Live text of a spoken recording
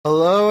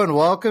Hello and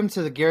welcome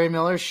to the Gary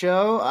Miller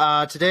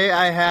Show. Today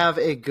I have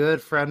a good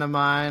friend of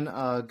mine,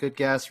 a good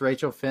guest,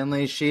 Rachel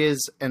Finley. She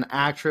is an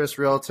actress,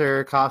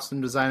 realtor,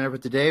 costume designer,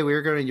 but today we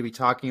are going to be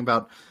talking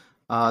about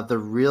the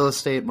real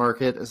estate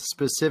market,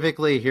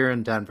 specifically here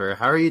in Denver.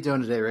 How are you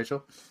doing today,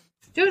 Rachel?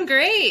 Doing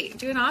great.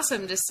 Doing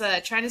awesome. Just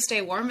trying to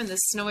stay warm in this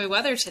snowy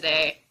weather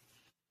today.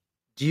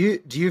 Do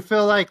you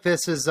feel like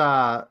this is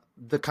the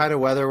kind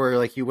of weather where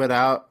like you went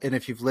out and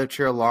if you've lived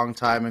here a long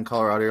time in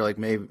Colorado, you're like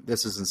maybe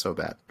this isn't so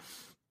bad?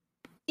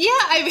 Yeah,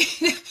 I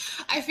mean,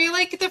 I feel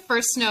like the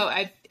first snow,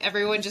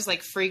 everyone just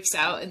like freaks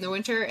out in the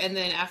winter, and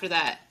then after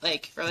that,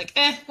 like we're like,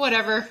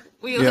 whatever.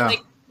 Yeah.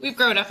 We've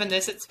grown up in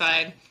this. It's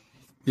fine.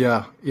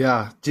 Yeah,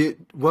 yeah.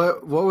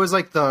 What was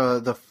like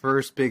the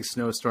first big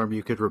snowstorm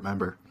you could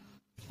remember?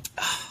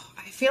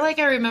 I feel like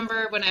I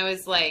remember when I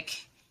was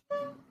like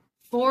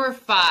 4 or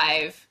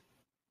 5,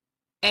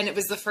 and it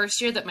was the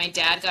first year that my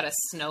dad got a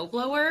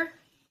snowblower,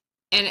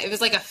 and it was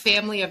like a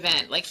family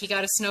event. Like he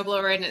got a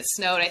snowblower and it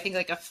snowed, I think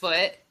like a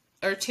foot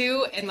or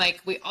two, and like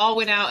we all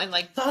went out and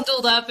like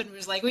bundled up and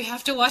was like, we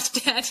have to watch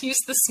Dad use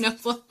the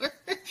snowblower.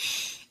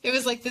 It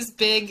was like this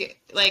big,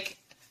 like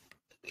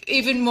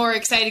even more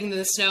exciting than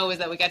the snow was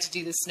that we got to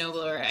do the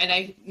snowblower. And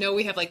I know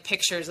we have like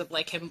pictures of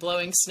like him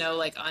blowing snow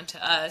like onto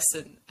us,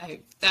 and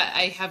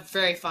I have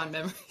very fond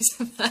memories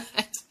of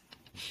that.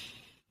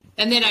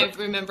 And then I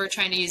remember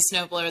trying to use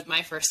snowblower with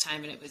my first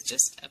time, and it was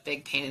just a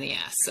big pain in the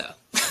ass.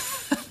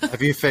 So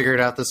Have you figured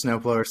out the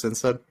snowblower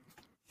since then?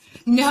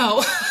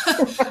 no,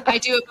 I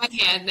do it by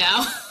hand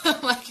now.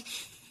 Like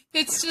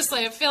it's just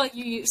like I feel like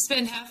you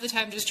spend half the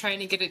time just trying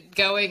to get it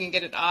going and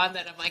get it on.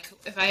 That I'm like,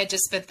 if I had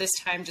just spent this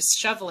time just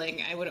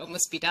shoveling, I would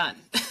almost be done.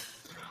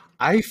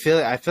 I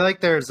feel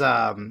like there's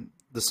the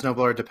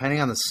snowblower,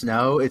 depending on the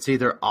snow, it's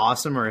either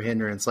awesome or a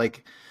hindrance.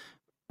 Like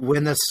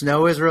when the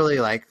snow is really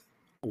like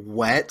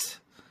wet,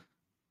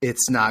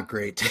 it's not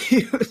great to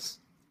use.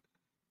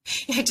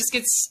 Yeah, it just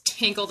gets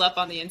tangled up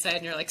on the inside,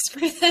 and you're like,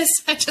 screw this.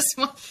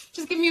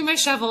 Just give me my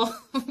shovel.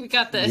 We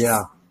got this.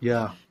 Yeah,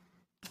 yeah.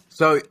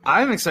 So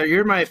I'm excited.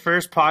 You're my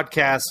first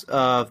podcast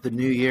of the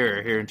new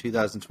year here in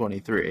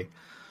 2023.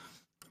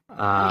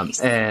 Nice.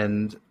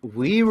 And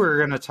we were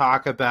going to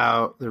talk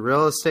about the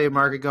real estate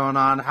market going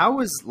on. How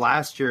was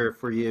last year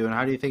for you, and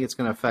how do you think it's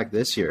going to affect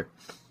this year?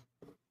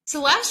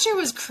 So last year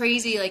was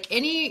crazy. Like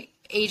any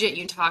agent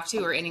you talk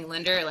to or any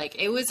lender, like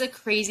it was a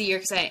crazy year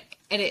because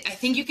I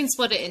think you can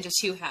split it into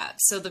two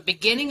halves. So the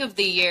beginning of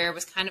the year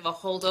was kind of a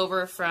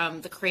holdover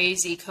from the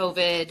crazy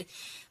COVID,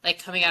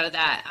 like coming out of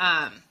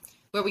that,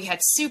 where we had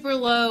super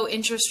low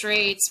interest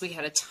rates. We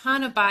had a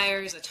ton of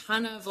buyers, a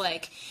ton of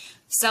like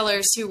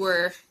sellers who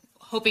were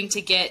hoping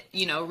to get,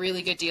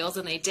 really good deals,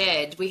 and they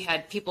did. We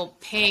had people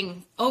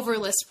paying over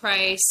list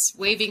price,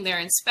 waiving their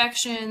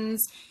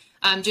inspections,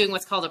 doing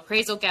what's called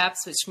appraisal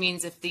gaps, which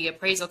means if the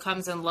appraisal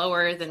comes in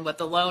lower than what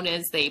the loan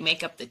is, they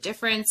make up the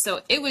difference.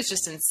 So it was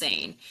just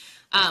insane.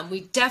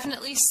 We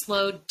definitely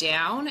slowed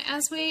down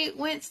as we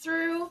went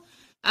through.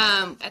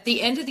 At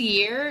the end of the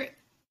year,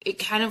 it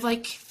kind of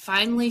like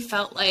finally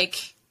felt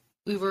like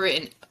we were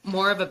in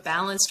more of a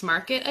balanced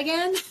market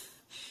again,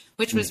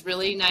 which was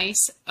really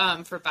nice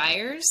for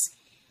buyers.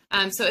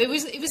 So it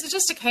was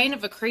just a kind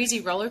of a crazy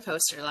roller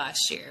coaster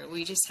last year.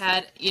 We just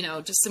had,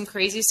 just some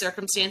crazy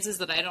circumstances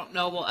that I don't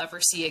know we'll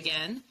ever see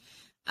again.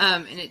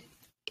 And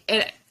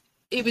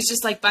it was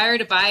just like buyer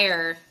to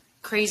buyer,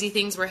 crazy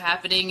things were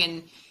happening,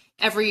 and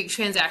every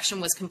transaction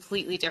was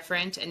completely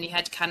different, and you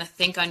had to kind of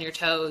think on your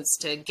toes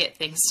to get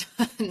things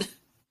done.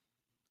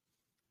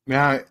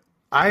 Yeah,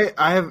 I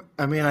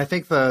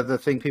think the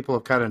thing people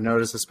have kind of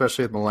noticed,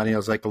 especially with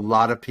millennials, like a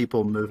lot of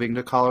people moving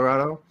to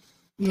Colorado.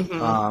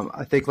 Mm-hmm.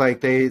 I think like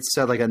they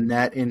said like a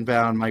net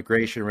inbound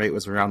migration rate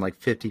was around like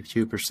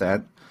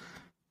 52%.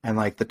 And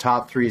like the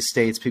top three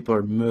states people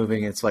are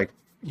moving, it's like,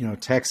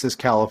 Texas,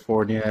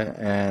 California,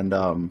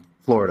 and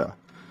Florida.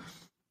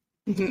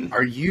 Mm-hmm.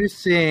 Are you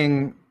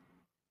seeing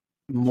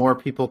more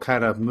people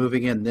kind of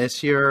moving in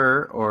this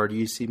year, or do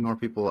you see more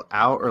people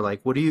out, or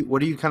like what are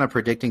you kind of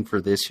predicting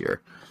for this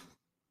year?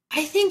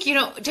 I think,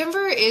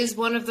 Denver is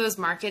one of those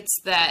markets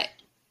that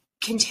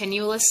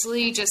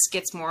continuously just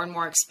gets more and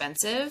more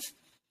expensive.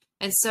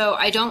 And so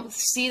I don't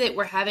see that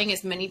we're having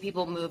as many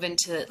people move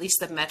into at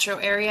least the metro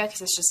area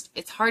because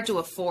it's hard to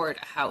afford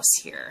a house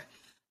here.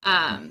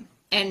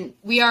 And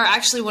we are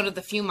actually one of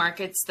the few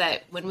markets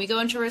that when we go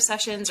into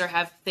recessions or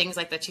have things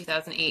like the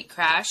 2008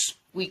 crash,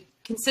 we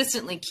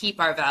consistently keep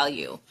our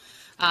value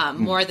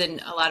more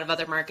than a lot of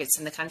other markets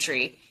in the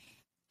country.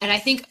 And I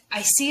think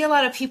I see a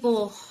lot of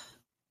people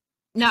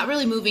not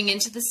really moving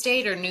into the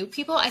state or new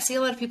people. I see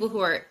a lot of people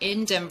who are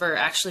in Denver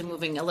actually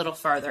moving a little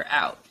farther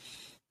out,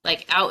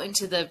 like out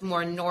into the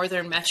more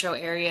northern metro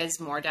areas,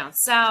 more down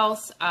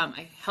south.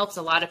 I helped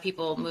a lot of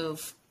people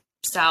move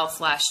south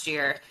last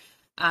year.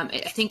 I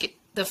think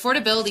the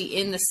affordability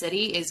in the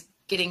city is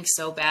getting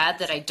so bad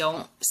that I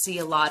don't see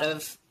a lot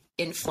of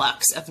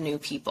influx of new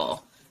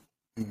people.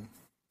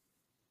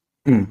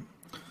 Hmm.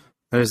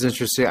 That is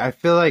interesting. I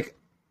feel like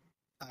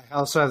I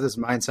also have this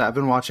mindset. I've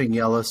been watching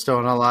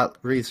Yellowstone a lot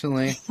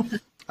recently.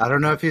 I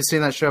don't know if you've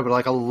seen that show, but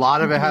like a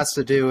lot of it has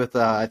to do with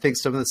I think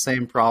some of the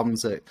same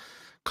problems that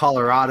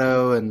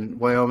Colorado and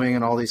Wyoming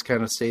and all these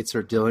kind of states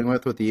are dealing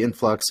with the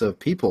influx of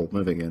people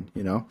moving in,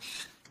 you know?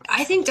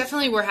 I think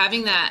definitely we're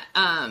having that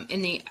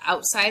in the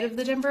outside of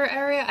the Denver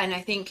area. And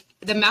I think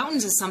the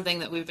mountains is something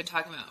that we've been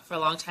talking about for a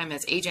long time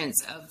as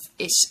agents of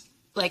it's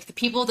like the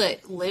people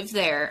that live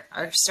there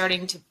are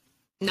starting to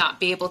not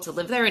be able to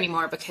live there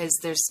anymore because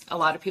there's a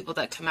lot of people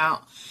that come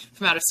out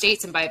from out of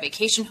states and buy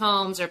vacation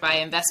homes or buy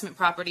investment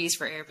properties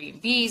for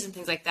Airbnbs and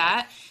things like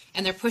that.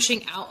 And they're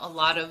pushing out a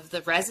lot of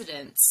the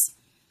residents.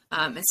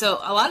 And so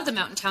a lot of the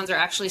mountain towns are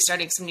actually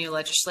starting some new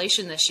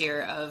legislation this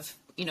year of,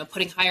 you know,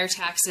 putting higher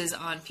taxes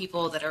on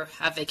people that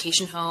have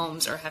vacation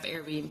homes or have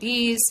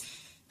Airbnbs.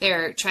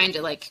 They're trying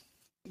to like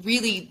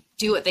really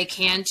do what they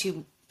can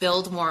to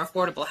build more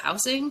affordable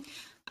housing.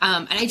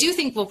 And I do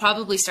think we'll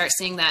probably start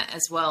seeing that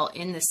as well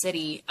in the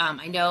city.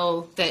 I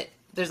know that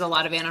there's a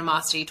lot of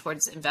animosity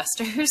towards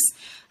investors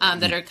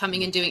that are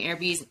coming and doing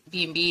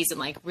Airbnbs and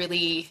like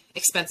really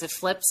expensive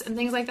flips and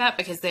things like that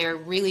because they're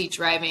really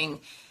driving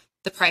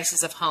the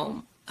prices of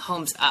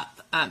homes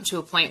up to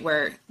a point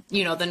where,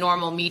 you know, the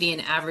normal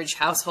median average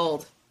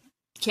household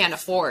can't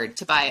afford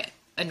to buy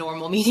a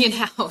normal median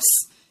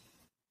house.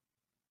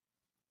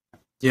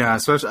 Yeah,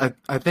 especially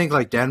I think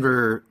like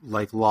Denver,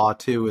 like law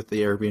too with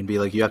the Airbnb,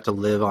 like you have to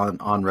live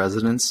on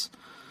residence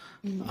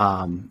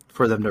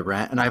for them to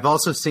rent. And I've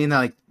also seen that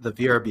like the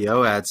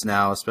VRBO ads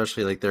now,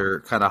 especially like they're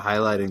kind of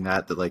highlighting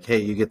that like, hey,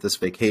 you get this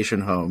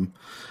vacation home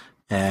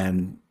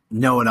and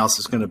no one else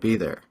is going to be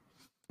there.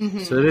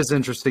 Mm-hmm. So it is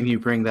interesting you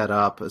bring that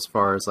up as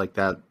far as like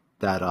that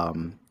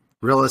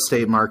real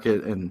estate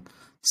market and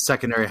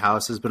secondary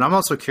houses. But I'm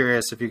also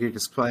curious if you could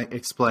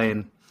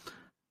explain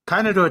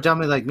kind of to a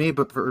dummy like me,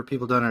 but for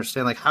people to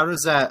understand, like how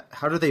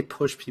do they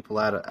push people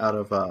out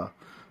of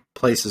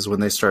places when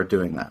they start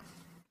doing that?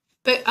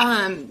 But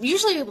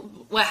usually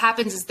what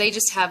happens is they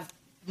just have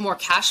more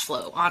cash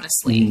flow,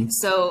 honestly. Mm-hmm.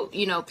 So,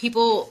 you know,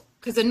 people,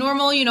 because a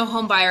normal, you know,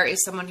 home buyer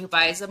is someone who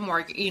buys a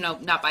mortgage, you know,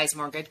 not buys a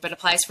mortgage, but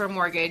applies for a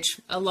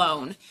mortgage, a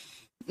loan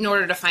in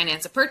order to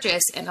finance a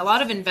purchase. And a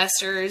lot of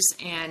investors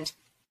and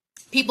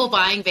people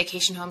buying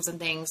vacation homes and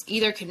things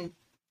either can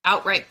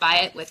outright buy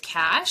it with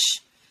cash,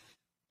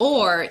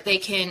 or they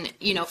can,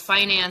 you know,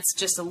 finance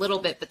just a little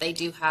bit, but they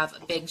do have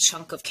a big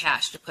chunk of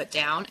cash to put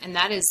down. And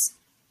that is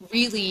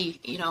really,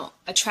 you know,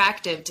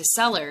 attractive to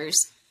sellers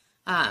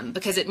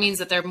because it means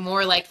that they're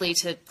more likely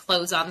to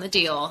close on the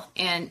deal.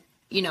 And,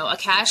 you know, a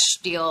cash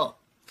deal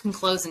can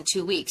close in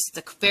 2 weeks. It's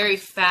a very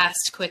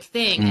fast, quick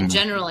thing. And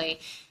generally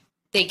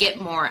they get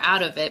more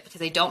out of it because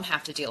they don't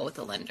have to deal with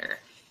the lender.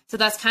 So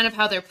that's kind of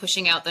how they're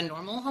pushing out the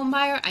normal home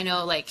buyer. I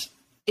know, like,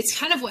 it's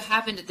kind of what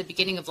happened at the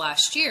beginning of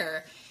last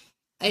year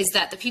is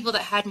that the people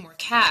that had more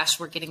cash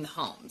were getting the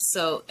homes.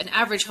 So an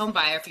average home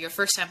buyer, for your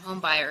first time home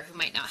buyer who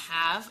might not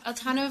have a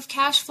ton of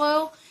cash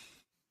flow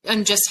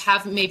and just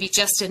have maybe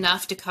just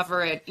enough to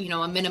cover it, you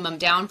know, a minimum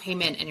down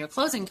payment and your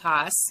closing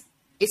costs,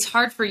 it's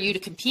hard for you to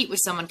compete with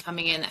someone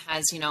coming in that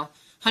has, you know,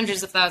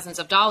 hundreds of thousands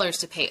of dollars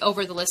to pay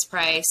over the list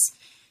price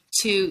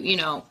to, you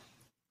know,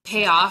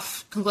 pay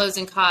off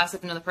closing costs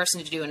of another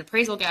person to do an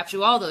appraisal gap,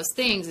 do all those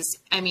things. Is,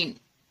 I mean,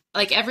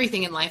 like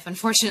everything in life,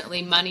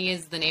 unfortunately, money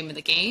is the name of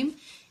the game.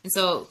 And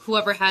so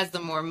whoever has the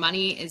more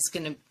money is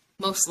going to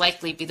most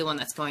likely be the one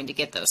that's going to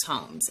get those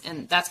homes.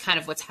 And that's kind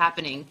of what's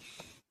happening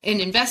in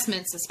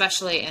investments,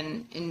 especially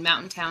in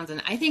mountain towns.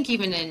 And I think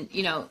even in,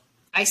 you know,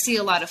 I see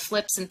a lot of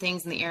flips and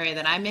things in the area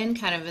that I'm in,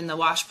 kind of in the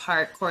Wash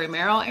Park, Corey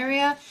Merrill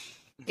area,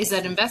 is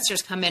that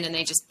investors come in and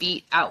they just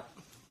beat out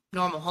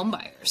normal home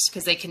buyers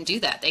because they can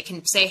do that. They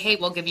can say, hey,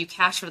 we'll give you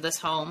cash for this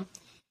home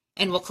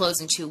and we'll close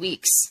in 2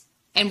 weeks.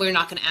 And we're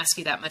not going to ask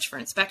you that much for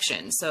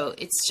inspection. So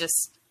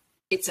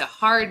it's a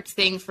hard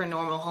thing for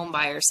normal home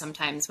buyers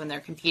sometimes when they're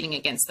competing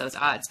against those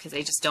odds because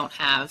they just don't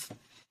have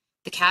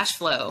the cash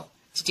flow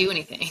to do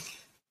anything.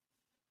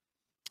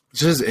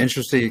 It's just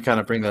interesting you kind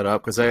of bring that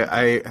up because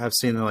I have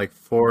seen like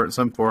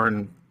some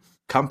foreign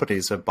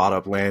companies have bought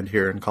up land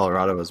here in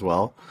Colorado as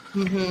well.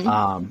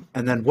 Mm-hmm.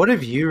 And then what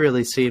have you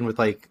really seen with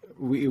like,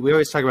 we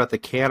always talk about the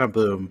canna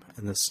boom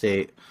in the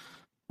state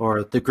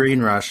or the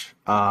green rush.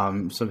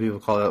 Some people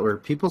call it, where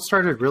people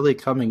started really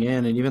coming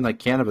in and even like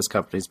cannabis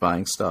companies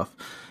buying stuff.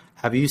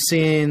 Have you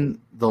seen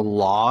the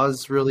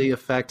laws really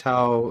affect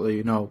how,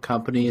 you know,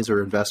 companies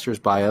or investors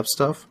buy up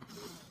stuff?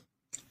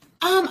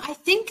 I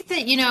think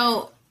that, you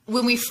know,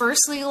 when we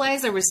first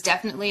legalized, there was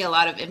definitely a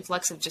lot of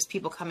influx of just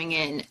people coming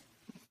in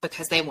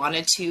because they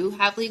wanted to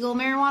have legal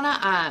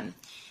marijuana.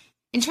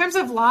 In terms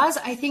of laws,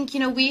 I think, you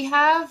know, we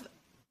have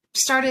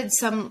started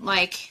some,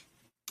 like,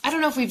 I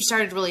don't know if we've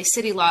started really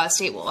city laws,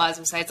 state laws,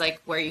 besides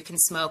like where you can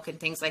smoke and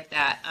things like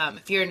that.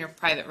 If you're in your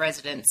private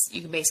residence,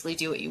 you can basically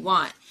do what you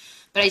want.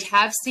 But I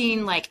have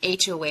seen like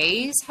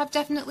HOAs have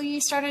definitely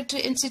started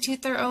to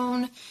institute their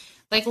own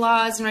like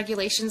laws and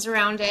regulations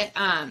around it.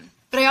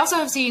 But I also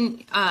have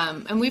seen,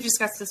 and we've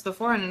discussed this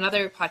before on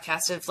another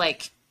podcast, of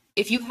like,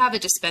 if you have a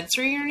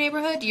dispensary in your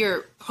neighborhood,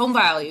 your home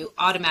value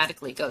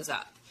automatically goes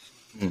up.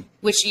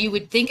 which you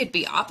would think it'd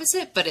be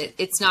opposite, but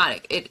it's not.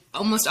 It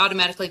almost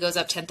automatically goes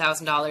up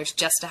 $10,000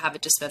 just to have a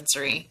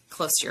dispensary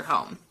close to your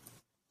home.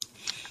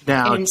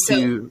 Now, And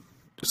so,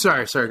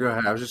 sorry, go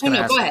ahead. I was just oh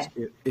going to no, go ask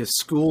ahead. if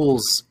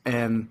schools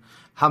and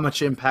how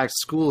much impact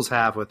schools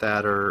have with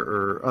that,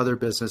 or other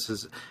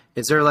businesses.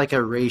 Is there like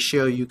a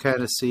ratio you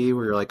kind of see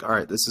where you're like, all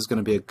right, this is going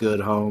to be a good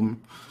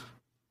home?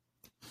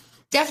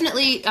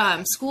 Definitely,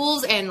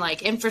 schools and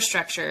like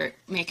infrastructure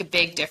make a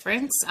big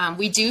difference.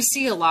 We do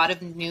see a lot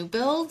of new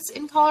builds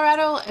in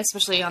Colorado,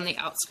 especially on the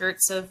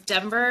outskirts of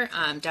Denver,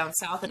 down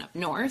south and up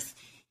north.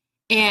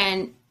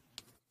 And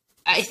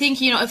I think,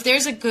 if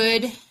there's a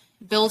good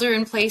builder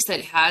in place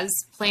that has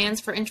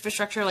plans for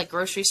infrastructure like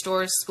grocery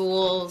stores,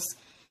 schools,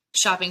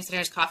 shopping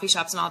centers, coffee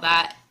shops, and all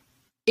that,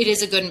 it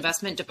is a good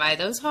investment to buy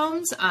those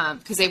homes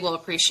because they will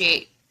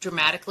appreciate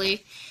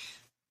dramatically.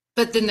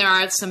 But then there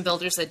are some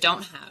builders that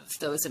don't have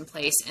those in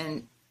place.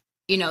 And,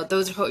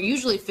 those are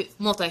usually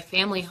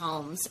multifamily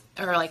homes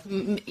or like,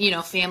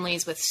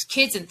 families with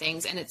kids and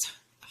things. And it's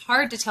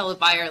hard to tell a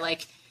buyer,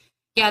 like,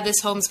 yeah, this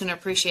home's going to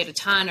appreciate a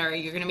ton, or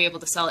you're going to be able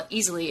to sell it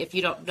easily if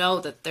you don't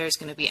know that there's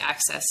going to be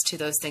access to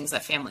those things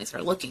that families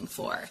are looking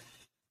for.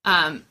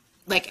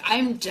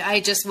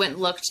 I just went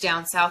and looked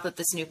down south at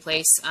this new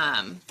place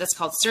that's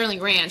called Sterling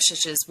Ranch,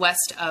 which is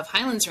west of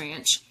Highlands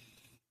Ranch.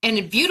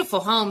 And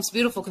beautiful homes,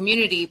 beautiful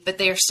community, but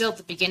they are still at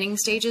the beginning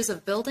stages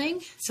of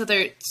building. So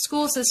their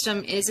school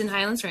system is in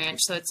Highlands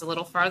Ranch, so it's a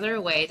little farther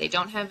away. They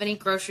don't have any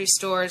grocery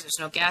stores. There's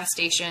no gas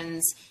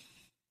stations.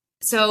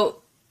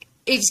 So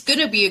it's going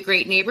to be a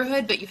great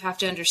neighborhood, but you have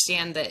to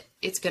understand that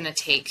it's going to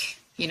take,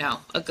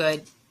 a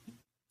good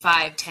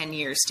 5-10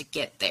 years to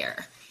get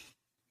there.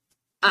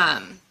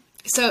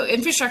 So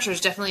infrastructure is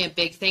definitely a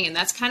big thing, and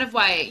that's kind of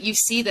why you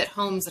see that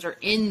homes that are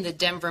in the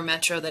Denver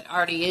metro that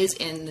already is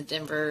in the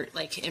Denver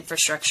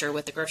infrastructure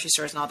with the grocery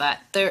stores and all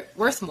that, they're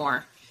worth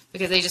more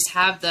because they just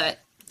have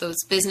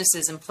those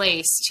businesses in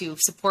place to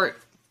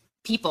support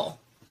people.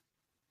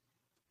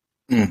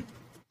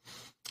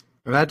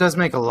 That does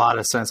make a lot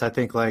of sense. I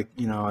think I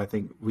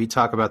think we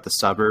talk about the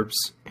suburbs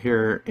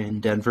here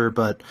in Denver,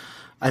 but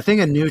I think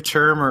a new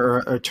term or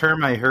a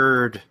term I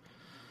heard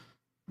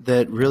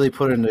that really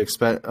put into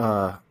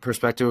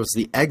perspective was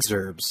the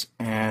exurbs,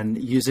 and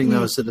using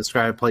those to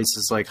describe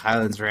places like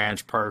Highlands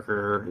Ranch,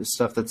 Parker,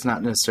 stuff that's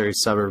not necessarily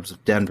suburbs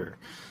of Denver.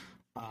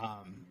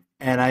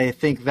 And I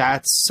think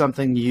that's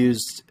something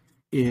used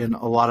in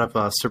a lot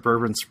of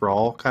suburban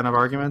sprawl kind of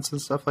arguments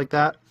and stuff like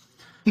that.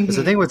 Because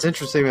I think what's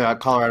interesting about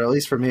Colorado, at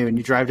least for me, when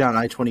you drive down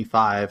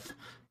I-25,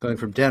 going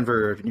from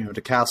Denver,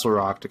 to Castle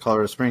Rock to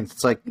Colorado Springs,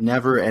 it's like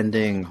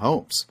never-ending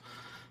homes.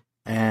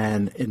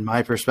 And in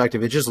my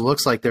perspective, it just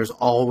looks like there's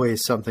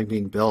always something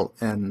being built.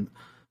 And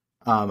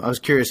I was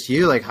curious to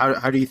you, like,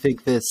 how do you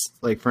think this,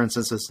 like, for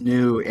instance, this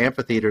new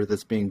amphitheater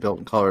that's being built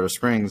in Colorado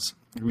Springs,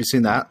 have you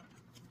seen that?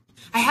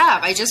 I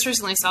have. I just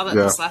recently saw that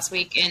this last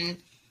week, and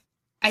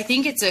I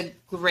think it's a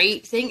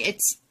great thing.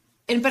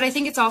 But I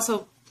think it's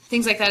also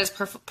things like that is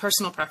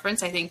personal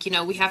preference. I think,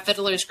 we have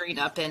Fiddler's Green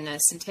up in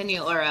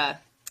Centennial, or I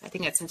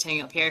think that's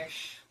Centennial up here,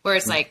 where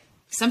it's like,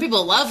 some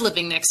people love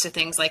living next to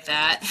things like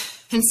that,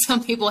 and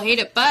some people hate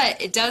it,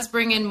 but it does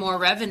bring in more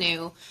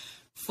revenue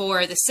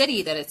for the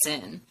city that it's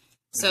in.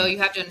 So you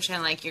have to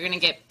understand, like, you're going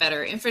to get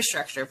better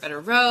infrastructure, better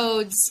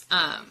roads,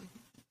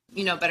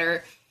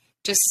 better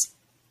just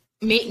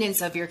maintenance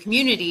of your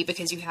community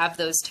because you have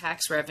those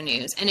tax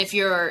revenues. And if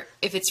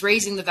it's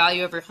raising the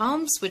value of your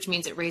homes, which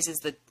means it raises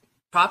the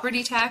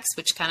property tax,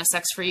 which kind of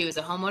sucks for you as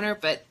a homeowner,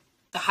 but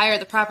the higher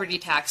the property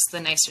tax, the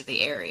nicer the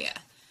area.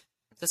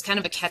 So it's kind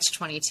of a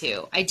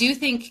catch-22. I do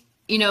think,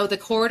 the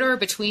corridor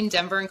between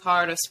Denver and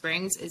Colorado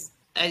Springs is,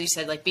 as you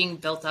said, like being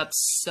built up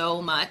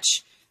so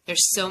much.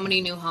 There's so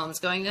many new homes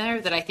going there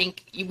that I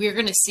think we're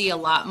going to see a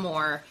lot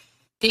more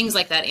things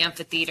like that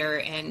amphitheater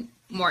and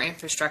more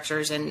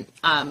infrastructures and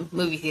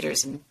movie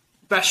theaters and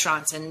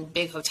restaurants and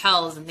big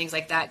hotels and things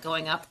like that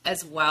going up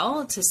as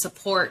well to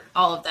support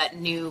all of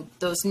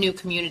those new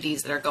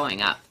communities that are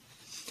going up.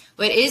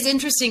 What is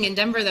interesting in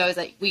Denver, though, is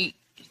that we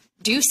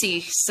do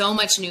see so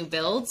much new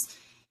builds.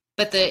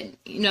 But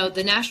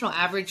the national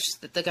average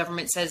that the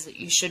government says that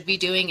you should be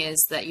doing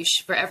is that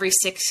for every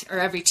 6 or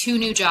every 2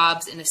 new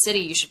jobs in a city,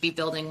 you should be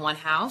building 1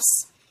 house.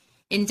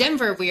 In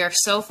Denver, we are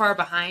so far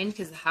behind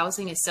because the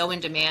housing is so in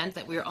demand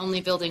that we are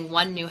only building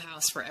 1 new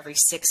house for every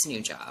 6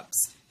 new jobs.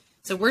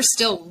 So we're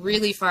still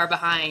really far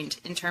behind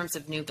in terms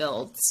of new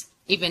builds,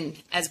 even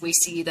as we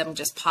see them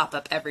just pop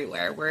up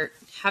everywhere. We're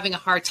having a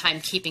hard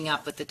time keeping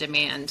up with the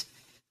demand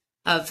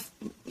of,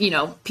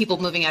 people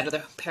moving out of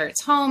their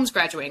parents' homes,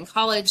 graduating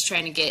college,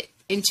 trying to get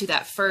into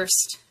that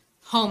first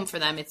home for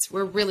them.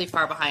 We're really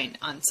far behind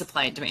on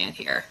supply and demand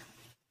here.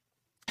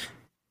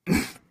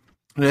 And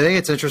I think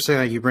it's interesting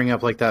that you bring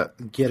up like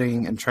that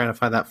getting and trying to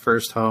find that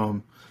first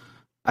home.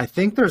 I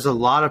think there's a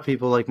lot of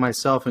people, like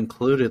myself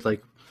included,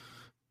 like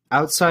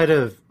outside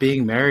of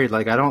being married,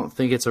 like I don't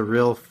think it's a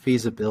real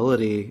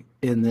feasibility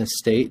in this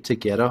state to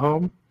get a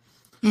home.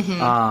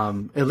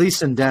 At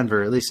least in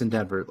Denver.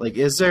 Like,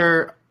 is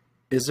there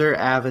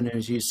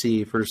avenues you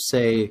see for,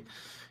 say,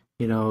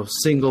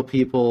 single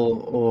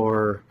people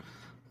or,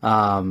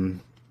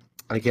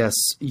 I guess,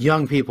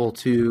 young people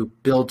to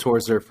build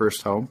towards their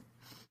first home?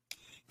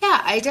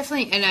 Yeah, I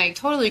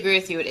totally agree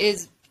with you.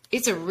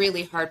 It's a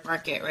really hard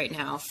market right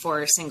now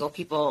for single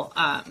people,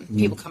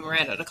 people coming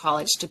right out of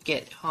college to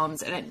get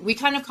homes. And we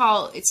kind of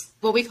it's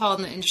what we call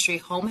in the industry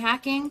home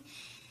hacking.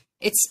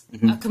 It's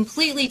a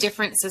completely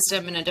different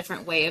system and a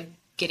different way of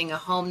getting a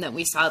home that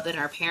we saw than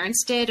our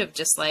parents did, of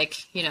just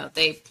like,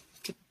 they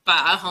could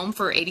buy a home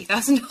for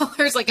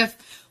 $80,000, like a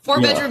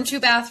 4-bedroom,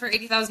 2-bath for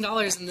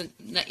 $80,000 in the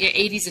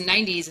 80s and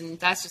 90s. And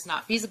that's just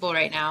not feasible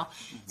right now.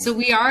 So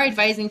we are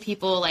advising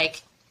people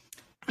like,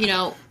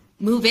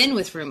 move in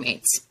with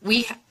roommates.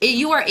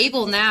 You are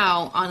able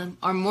now on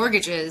our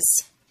mortgages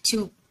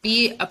to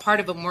be a part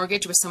of a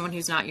mortgage with someone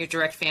who's not your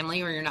direct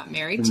family or you're not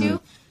married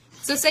to.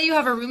 So say you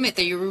have a roommate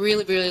that you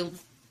really, really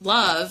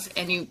love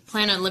and you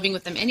plan on living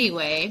with them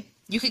anyway,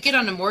 you could get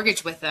on a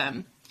mortgage with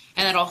them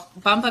and that'll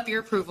bump up your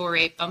approval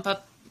rate, bump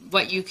up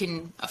what you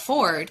can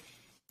afford.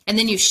 And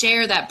then you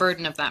share that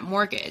burden of that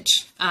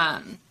mortgage.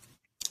 And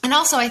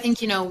also I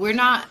think,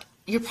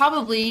 you're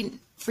probably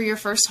for your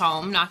first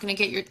home, not going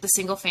to get the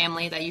single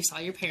family that you saw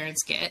your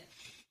parents get.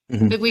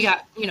 But we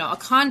got, a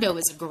condo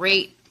is a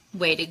great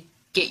way to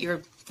get your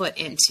foot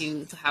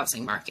into the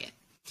housing market.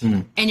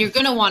 And you're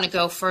going to want to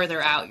go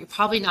further out. You're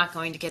probably not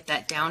going to get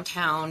that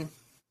downtown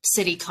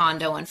city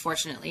condo,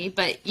 unfortunately,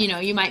 but,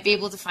 you might be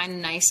able to find a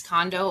nice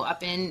condo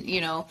up in,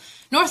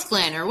 North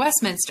Glen or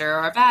Westminster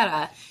or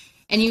Arvada.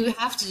 And you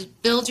have to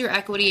build your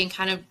equity and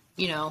kind of,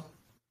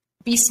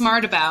 be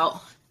smart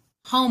about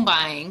home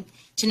buying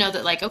to know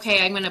that like,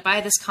 okay, I'm going to buy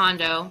this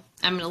condo.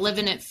 I'm going to live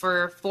in it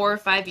for 4 or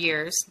 5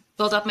 years,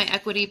 build up my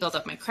equity, build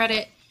up my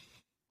credit.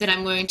 Then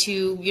I'm going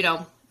to,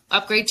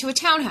 upgrade to a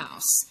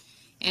townhouse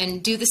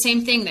and do the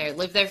same thing there,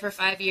 live there for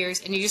 5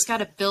 years. And you just got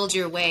to build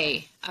your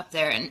way up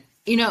there. And,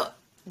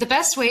 the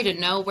best way to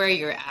know where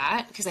you're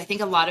at, because I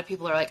think a lot of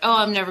people are like, oh,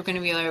 I'm never going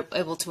to be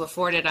able to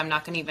afford it, I'm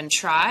not going to even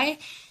try,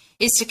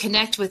 is to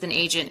connect with an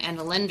agent and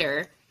a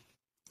lender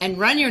and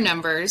run your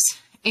numbers.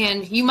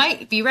 And you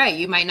might be right.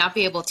 You might not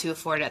be able to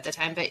afford it at the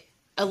time, but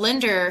a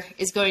lender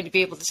is going to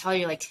be able to tell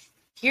you like,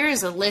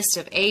 here's a list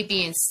of A,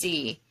 B, and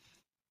C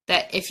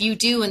that if you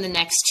do in the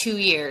next 2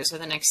 years or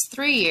the next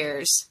 3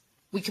 years,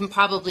 we can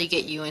probably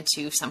get you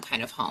into some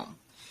kind of home.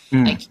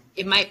 Like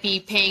it might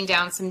be paying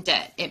down some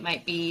debt. It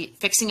might be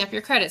fixing up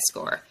your credit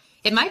score.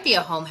 It might be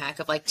a home hack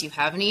of like, do you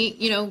have any,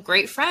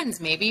 great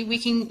friends? Maybe we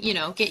can,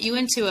 get you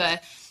into a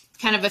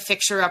kind of a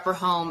fixer-upper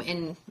home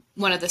in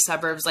one of the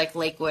suburbs like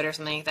Lakewood or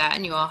something like that,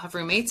 and you all have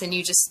roommates and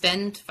you just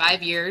spend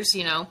 5 years,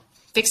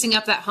 fixing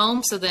up that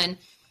home. So then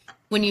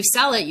when you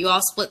sell it, you all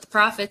split the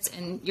profits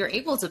and you're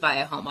able to buy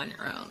a home on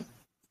your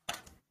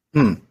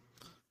own.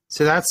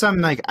 So that's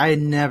something like I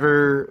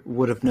never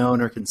would have known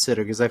or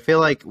considered, because I feel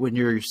like when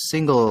you're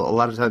single, a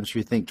lot of times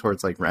you think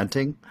towards like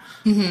renting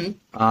to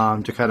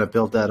kind of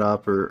build that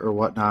up or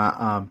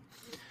whatnot.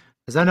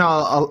 Because I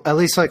know at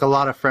least like a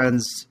lot of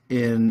friends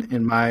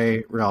in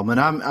my realm, and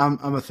I'm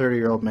a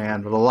 30-year-old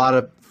man, but a lot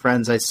of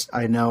friends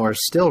I know are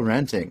still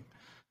renting,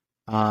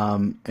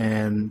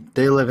 and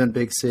they live in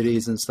big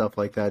cities and stuff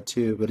like that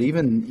too. But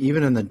even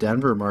in the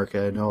Denver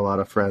market, I know a lot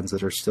of friends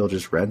that are still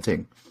just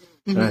renting,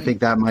 and I think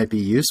that might be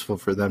useful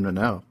for them to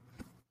know.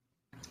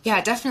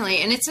 Yeah, definitely.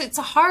 And it's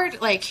a hard,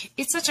 like,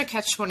 it's such a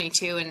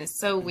catch-22, and it's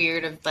so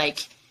weird of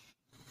like,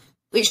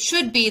 it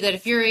should be that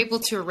if you're able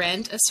to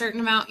rent a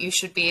certain amount, you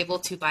should be able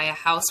to buy a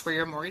house where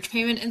your mortgage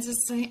payment is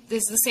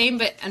the same.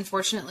 But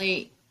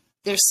unfortunately,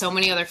 there's so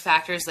many other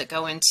factors that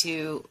go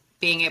into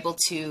being able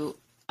to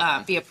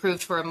be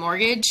approved for a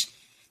mortgage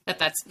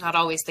that's not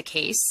always the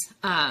case.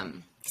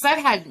 Because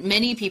I've had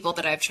many people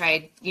that I've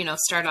tried,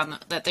 start on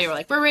that they were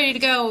like, we're ready to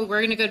go,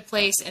 we're in a good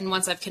place. And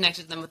once I've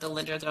connected them with the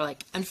lender, they're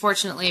like,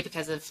 unfortunately,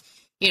 because of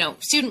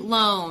student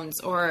loans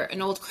or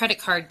an old credit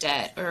card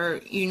debt,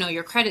 or,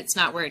 your credit's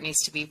not where it needs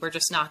to be, we're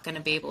just not going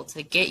to be able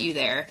to get you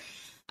there.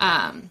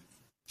 But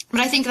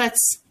I think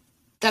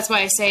that's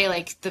why I say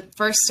like the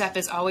first step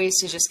is always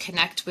to just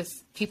connect with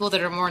people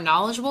that are more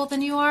knowledgeable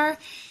than you are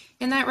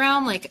in that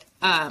realm. Like,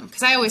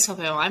 cause I always tell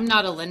people I'm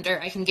not a lender.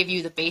 I can give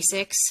you the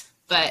basics,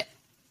 but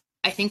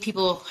I think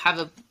people have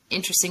an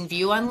interesting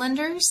view on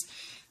lenders,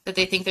 that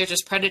they think they're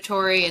just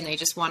predatory and they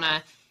just want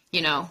to,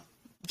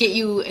 get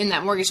you in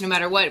that mortgage no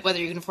matter what, whether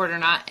you can afford it or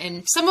not.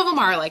 And some of them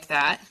are like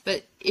that.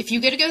 But if you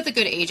get to go with a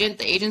good agent,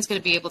 the agent's going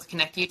to be able to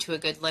connect you to a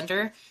good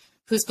lender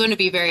who's going to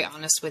be very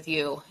honest with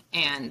you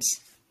and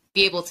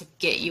be able to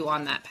get you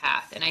on that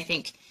path. And I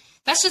think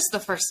that's just the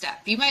first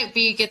step. You might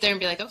get there and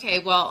be like, okay,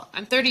 well,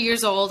 I'm 30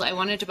 years old. I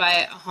wanted to buy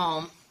a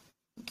home.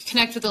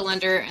 Connect with a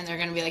lender, and they're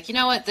going to be like, you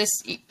know what,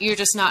 you're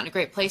just not in a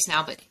great place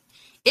now. But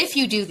if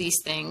you do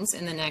these things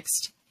in the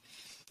next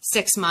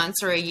 6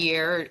 months or a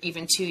year or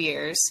even 2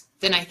 years,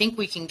 then I think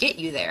we can get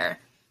you there.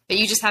 But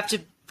you just have to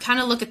kind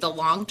of look at the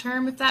long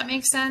term, if that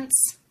makes sense,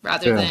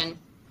 rather than,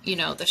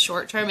 the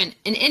short term. And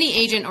any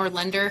agent or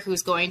lender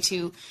who's going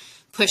to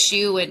push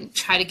you and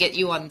try to get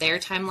you on their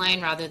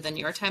timeline rather than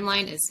your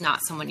timeline is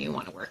not someone you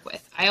want to work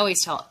with. I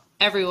always tell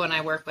everyone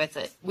I work with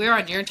that we're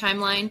on your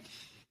timeline.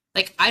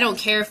 Like, I don't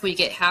care if we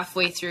get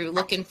halfway through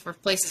looking for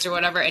places or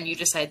whatever, and you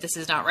decide this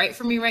is not right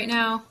for me right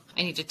now.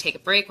 I need to take a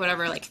break,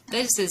 whatever. Like,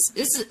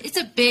 it's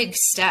a big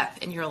step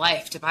in your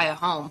life to buy a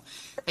home.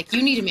 Like,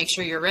 you need to make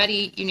sure you're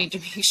ready. You need to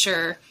make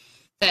sure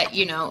that,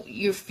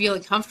 you're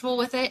feeling comfortable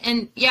with it.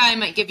 And yeah, I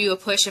might give you a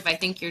push if I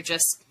think you're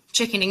just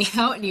chickening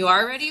out and you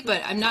are ready,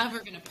 but I'm never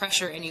going to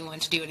pressure anyone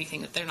to do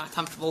anything that they're not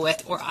comfortable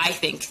with or I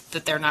think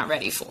that they're not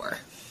ready for.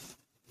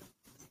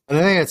 And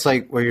I think it's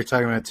like what you're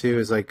talking about too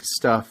is like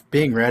stuff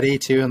being ready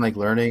too and like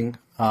learning.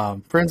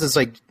 For instance,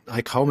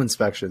 like home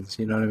inspections.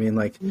 You know what I mean?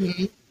 Like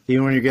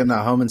even when you're getting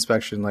that home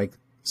inspection, like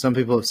some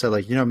people have said,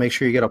 like make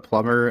sure you get a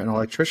plumber and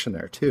electrician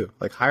there too.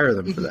 Like hire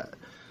them for that,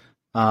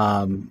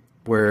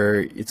 where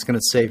it's going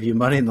to save you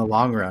money in the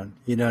long run.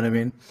 You know what I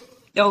mean?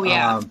 Oh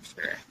yeah,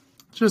 sure.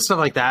 Just stuff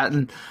like that.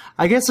 And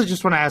I guess I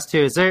just want to ask too: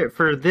 is there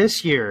for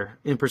this year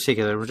in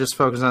particular? We're just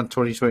focused on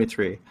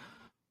 2023.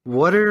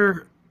 What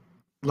are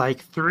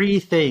like 3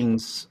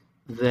 things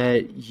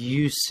that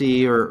you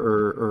see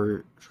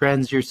or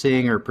trends you're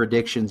seeing or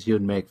predictions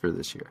you'd make for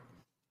this year?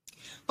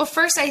 Well,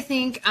 first, I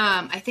think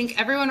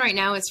everyone right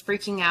now is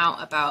freaking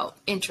out about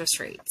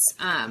interest rates.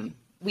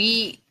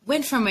 We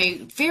went from a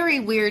very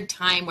weird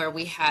time where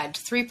we had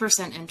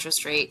 3%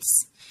 interest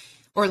rates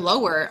or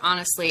lower,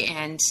 honestly,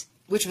 and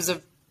which was a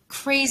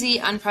crazy,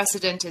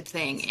 unprecedented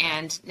thing.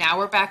 And now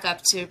we're back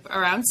up to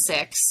around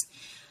 6.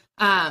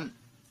 And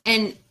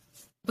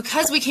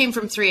because we came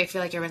from 3, I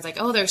feel like everyone's like,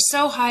 oh, they're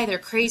so high, they're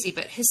crazy.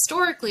 But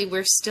historically,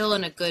 we're still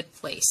in a good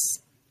place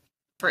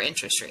for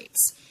interest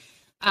rates.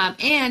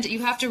 And you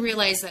have to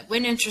realize that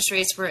when interest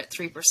rates were at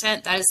 3%,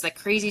 that is the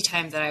crazy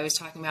time that I was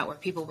talking about where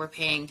people were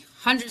paying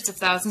hundreds of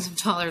thousands of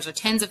dollars or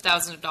tens of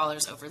thousands of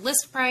dollars over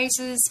list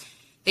prices.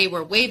 They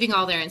were waiving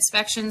all their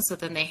inspections, so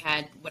then they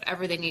had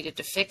whatever they needed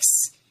to fix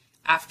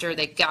after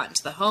they got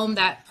into the home,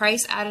 that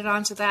price added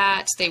on to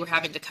that. They were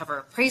having to cover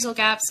appraisal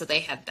gaps, so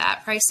they had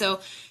that price. So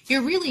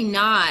you're really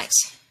not,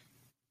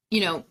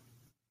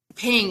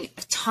 paying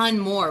a ton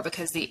more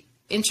because the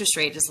interest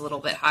rate is a little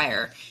bit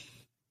higher.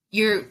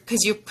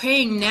 Because you're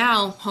paying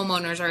now, home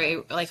buyers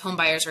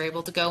are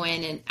able to go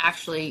in and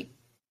actually,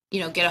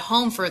 get a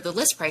home for the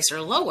list price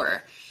or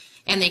lower.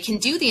 And they can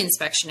do the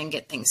inspection and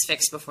get things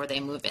fixed before they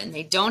move in.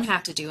 They don't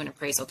have to do an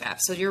appraisal gap.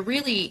 So you're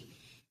really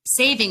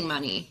saving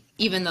money,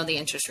 even though the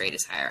interest rate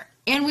is higher.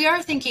 And we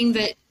are thinking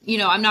that,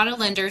 I'm not a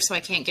lender, so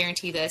I can't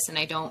guarantee this, and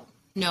I don't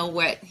know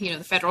what,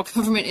 the federal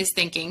government is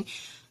thinking.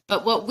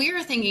 But what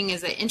we're thinking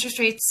is that interest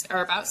rates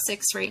are about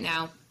 6 right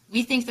now.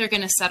 We think they're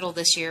going to settle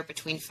this year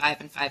between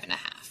 5 and 5.5,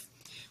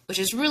 which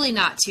is really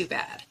not too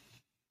bad.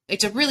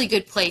 It's a really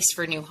good place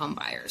for new home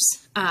buyers.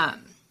 I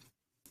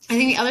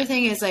think the other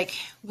thing is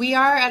we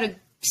are at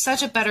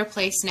such a better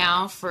place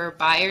now for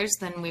buyers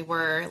than we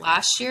were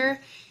last year.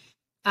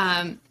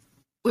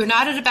 We're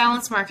not at a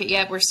balanced market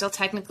yet. We're still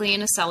technically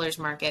in a seller's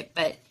market,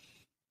 but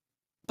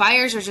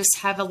buyers just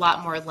have a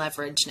lot more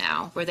leverage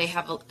now where they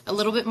have a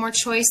little bit more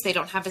choice. They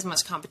don't have as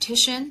much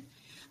competition.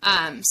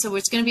 So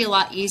it's going to be a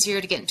lot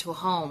easier to get into a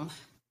home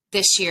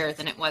this year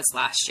than it was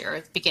last year,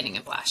 at the beginning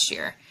of last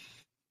year.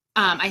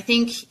 I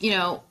think,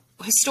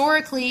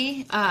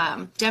 historically,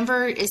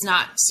 Denver is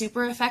not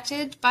super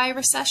affected by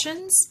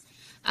recessions.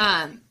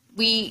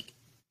 We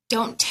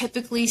don't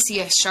typically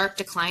see a sharp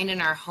decline in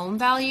our home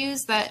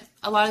values that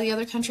a lot of the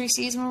other country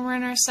sees when we're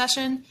in a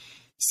recession.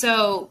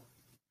 So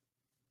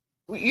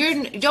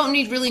you don't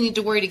really need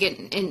to worry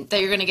that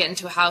you're going to get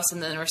into a house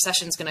and then the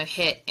recession's going to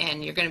hit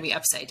and you're going to be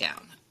upside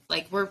down.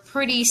 We're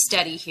pretty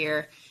steady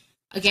here.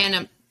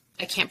 Again,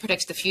 I can't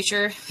predict the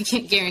future. I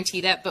can't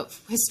guarantee that, but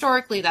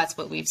historically that's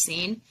what we've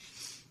seen.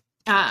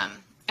 And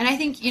I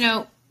think,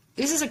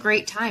 this is a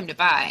great time to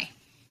buy.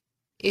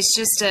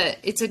 It's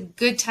a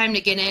good time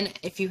to get in.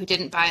 If you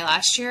didn't buy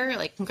last year,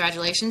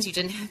 congratulations, you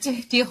didn't have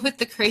to deal with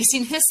the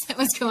craziness that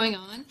was going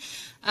on.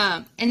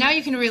 And now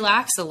you can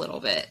relax a little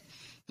bit.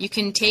 You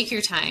can take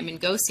your time and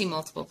go see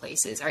multiple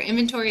places. Our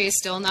inventory is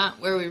still not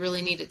where we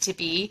really need it to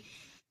be,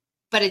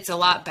 but it's a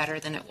lot better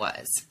than it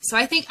was. So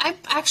I think I'm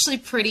actually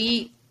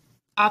pretty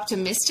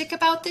optimistic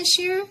about this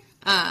year.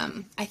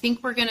 I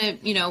think we're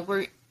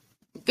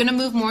gonna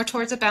move more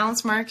towards a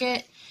balanced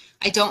market.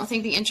 I don't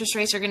think the interest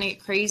rates are gonna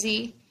get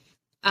crazy.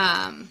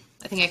 I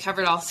think I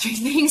covered all 3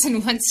 things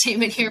in one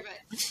statement here,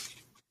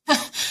 but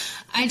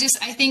I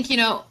think,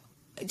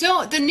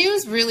 the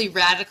news really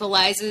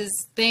radicalizes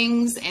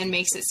things and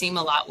makes it seem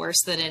a lot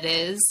worse than it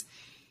is.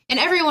 And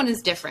everyone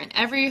is different.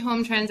 Every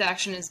home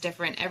transaction is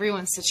different.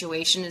 Everyone's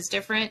situation is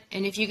different.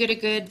 And if you get a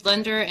good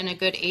lender and a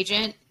good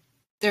agent,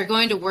 they're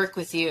going to work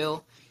with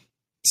you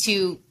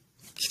to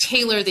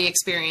tailor the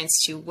experience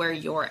to where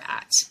you're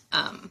at.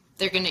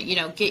 They're going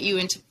to, get you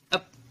into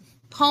a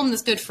home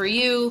that's good for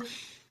you.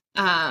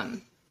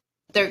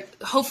 They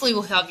hopefully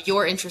will have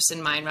your interest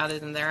in mind rather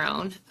than their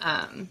own.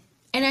 And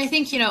I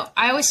think,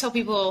 I always tell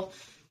people,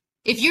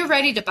 if you're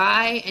ready to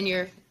buy and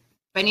you're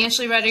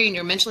financially ready and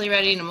you're mentally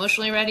ready and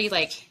emotionally ready,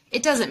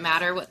 it doesn't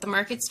matter what the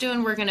market's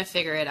doing. We're going to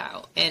figure it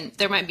out. And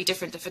there might be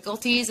different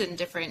difficulties and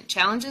different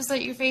challenges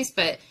that you face,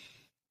 but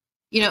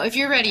if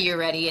you're ready, you're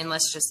ready, and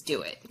let's just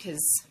do it,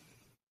 because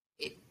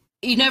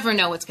you never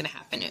know what's going to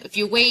happen. If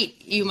you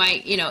wait, you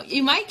might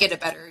get a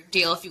better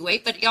deal if you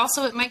wait, but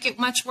also it might get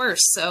much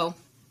worse. So,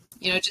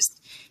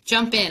 just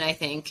jump in, I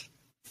think.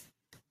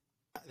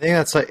 I think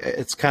that's like,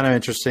 it's kind of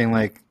interesting.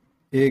 Like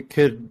it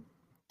could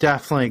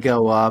definitely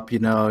go up, you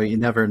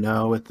never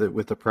know with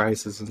the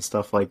prices and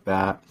stuff like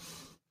that.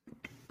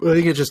 But I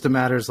think it just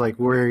matters like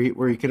where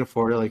you can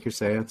afford it, like you're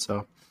saying.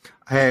 So,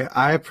 hey,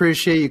 I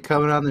appreciate you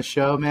coming on the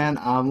show, man.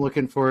 I'm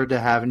looking forward to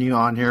having you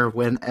on here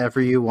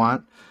whenever you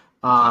want.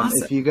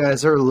 Awesome. If you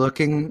guys are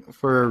looking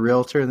for a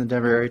realtor in the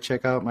Denver area,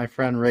 check out my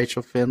friend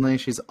Rachel Finley.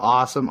 She's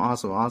awesome,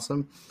 awesome,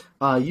 awesome.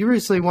 You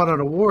recently won an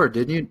award,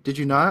 didn't you? Did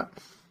you not?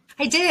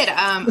 I did.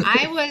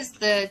 I was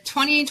the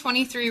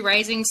 2023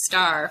 Rising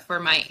Star for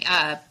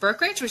my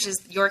brokerage, which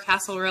is York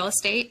Castle Real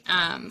Estate.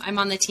 I'm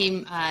on the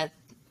team,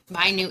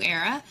 My New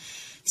Era.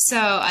 So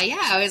yeah,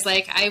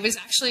 I was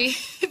actually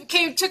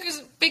took a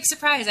big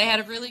surprise. I had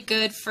a really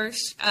good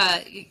first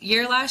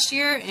year last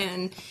year,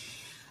 and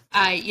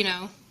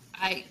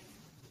I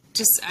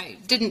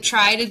didn't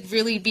try to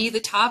really be the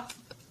top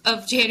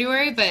of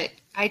January, but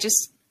I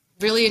just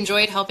really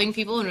enjoyed helping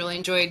people and really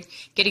enjoyed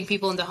getting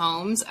people into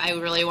homes. I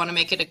really want to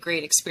make it a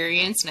great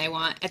experience. And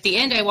at the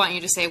end, I want you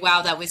to say,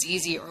 wow, that was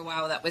easy, or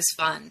wow, that was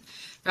fun,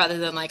 rather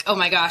than like, oh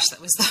my gosh, that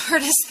was the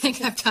hardest thing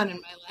I've done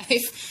in my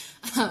life.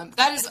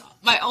 That is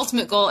my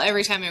ultimate goal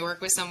every time I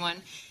work with someone.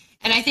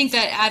 And I think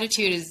that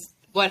attitude is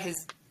what has,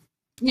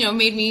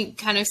 made me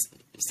kind of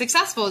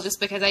successful, just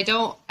because I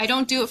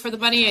don't do it for the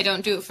money. I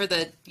don't do it for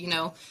the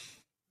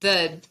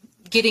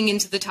getting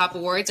into the top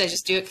awards. I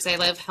just do it because I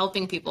love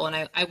helping people,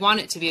 and I want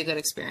it to be a good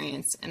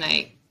experience. And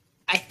I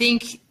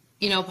think,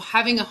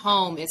 having a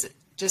home is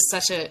just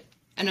such an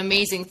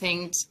amazing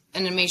thing,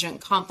 an amazing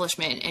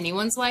accomplishment in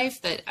anyone's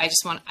life, that I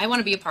want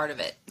to be a part of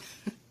it.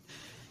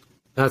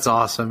 That's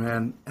awesome,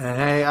 man. And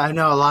hey, I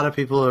know a lot of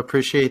people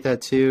appreciate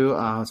that too,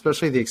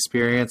 especially the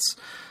experience.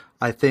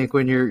 I think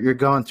when you're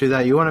going through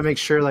that, you want to make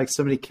sure like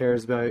somebody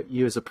cares about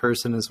you as a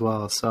person as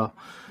well. So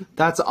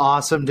that's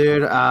awesome,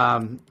 dude.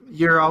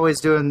 You're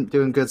always doing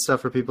good stuff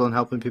for people and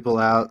helping people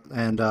out.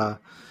 And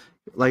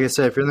like I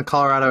said, if you're in the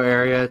Colorado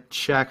area,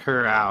 check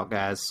her out,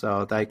 guys.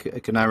 So I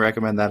cannot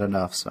recommend that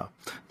enough. So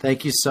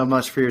thank you so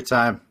much for your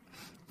time.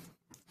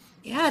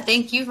 Yeah,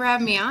 thank you for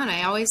having me on.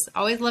 I always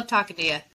love talking to you.